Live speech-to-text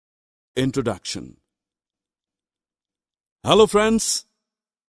Introduction. Hello friends,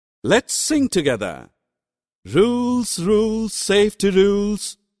 let's sing together. Rules, rules, safety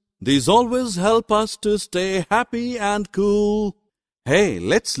rules. These always help us to stay happy and cool. Hey,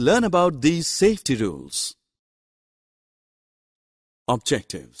 let's learn about these safety rules.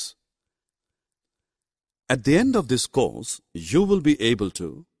 Objectives. At the end of this course, you will be able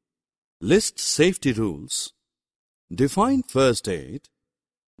to list safety rules, define first aid,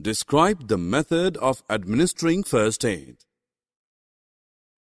 describe the method of administering first aid.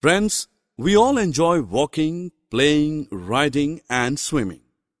 Friends, we all enjoy walking, playing, riding and swimming.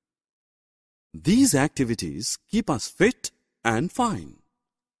 These activities keep us fit and fine.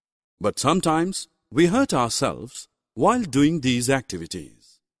 But sometimes we hurt ourselves while doing these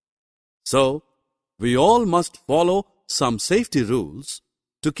activities. So, we all must follow some safety rules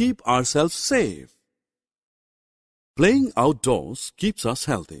to keep ourselves safe. Playing outdoors keeps us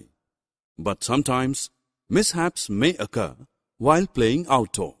healthy, but sometimes mishaps may occur while playing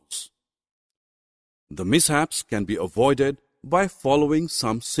outdoors. The mishaps can be avoided by following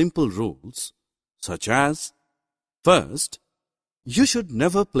some simple rules, such as: first, you should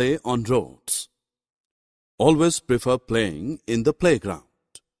never play on roads. Always prefer playing in the playground.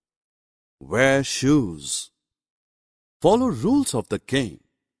 Wear shoes. Follow rules of the game.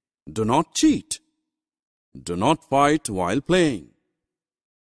 Do not cheat. Do not fight while playing.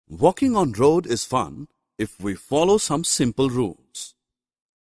 Walking on road is fun if we follow some simple rules.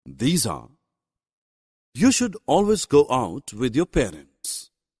 These are: you should always go out with your parents.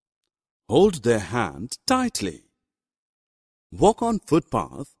 Hold their hand tightly. Walk on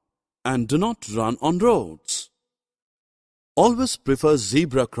footpath and do not run on roads. Always prefer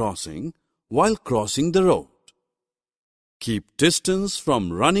zebra crossing while crossing the road. Keep distance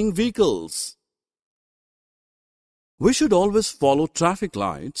from running vehicles. We should always follow traffic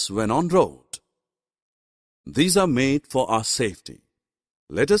lights when on road. These are made for our safety.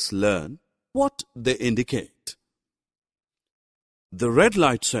 Let us learn what they indicate. The red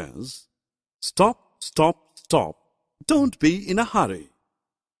light says, stop, stop, stop, don't be in a hurry.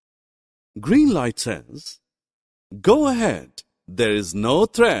 Green light says, go ahead, there is no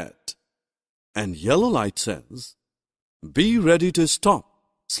threat. And yellow light says, be ready to stop,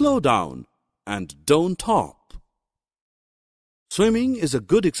 slow down, and don't hop. Swimming is a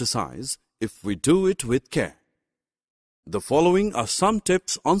good exercise if we do it with care. The following are some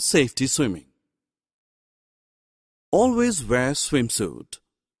tips on safety swimming. Always wear swimsuit.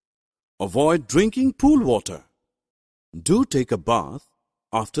 Avoid drinking pool water. Do take a bath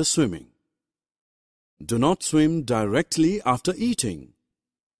after swimming. Do not swim directly after eating.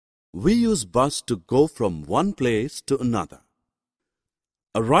 We use bus to go from one place to another.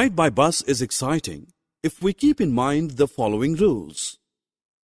 A ride by bus is exciting if we keep in mind the following rules.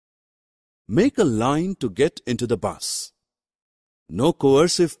 Make a line to get into the bus. No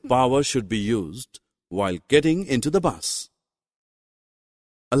coercive power should be used while getting into the bus.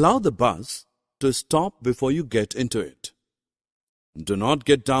 Allow the bus to stop before you get into it. Do not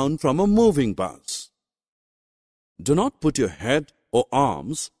get down from a moving bus. Do not put your head or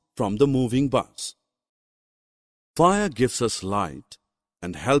arms from the moving bus. Fire gives us light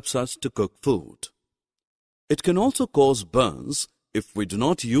and helps us to cook food. It can also cause burns if we do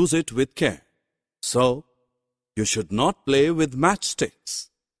not use it with care. So, you should not play with matchsticks.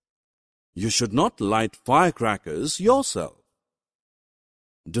 You should not light firecrackers yourself.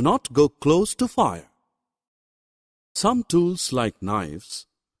 Do not go close to fire. Some tools like knives,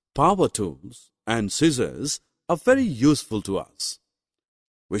 power tools, and scissors are very useful to us.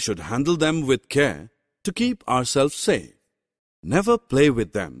 We should handle them with care to keep ourselves safe. Never play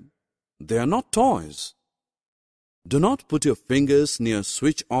with them. They are not toys. Do not put your fingers near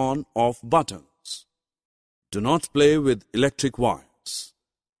switch on/off buttons. Do not play with electric wires.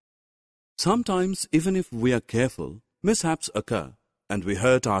 Sometimes, even if we are careful, mishaps occur and we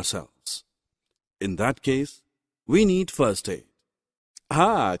hurt ourselves. In that case, we need first aid.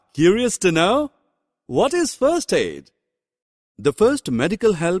 Curious to know? What is first aid? The first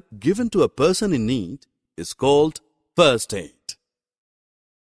medical help given to a person in need is called first aid.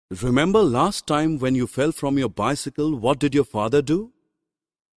 Remember last time when you fell from your bicycle, what did your father do?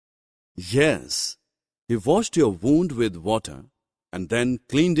 Yes, he washed your wound with water and then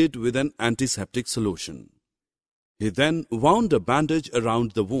cleaned it with an antiseptic solution. He then wound a bandage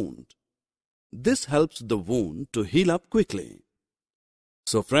around the wound. This helps the wound to heal up quickly.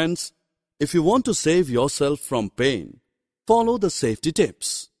 So friends, if you want to save yourself from pain, follow the safety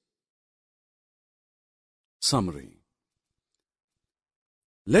tips. Summary.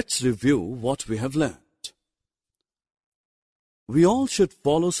 Let's review what we have learned. We all should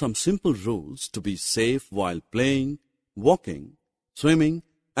follow some simple rules to be safe while playing, walking, swimming,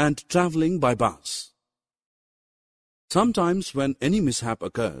 and traveling by bus. Sometimes when any mishap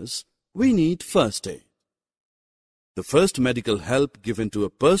occurs, we need first aid. The first medical help given to a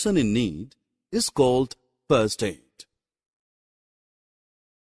person in need is called first aid.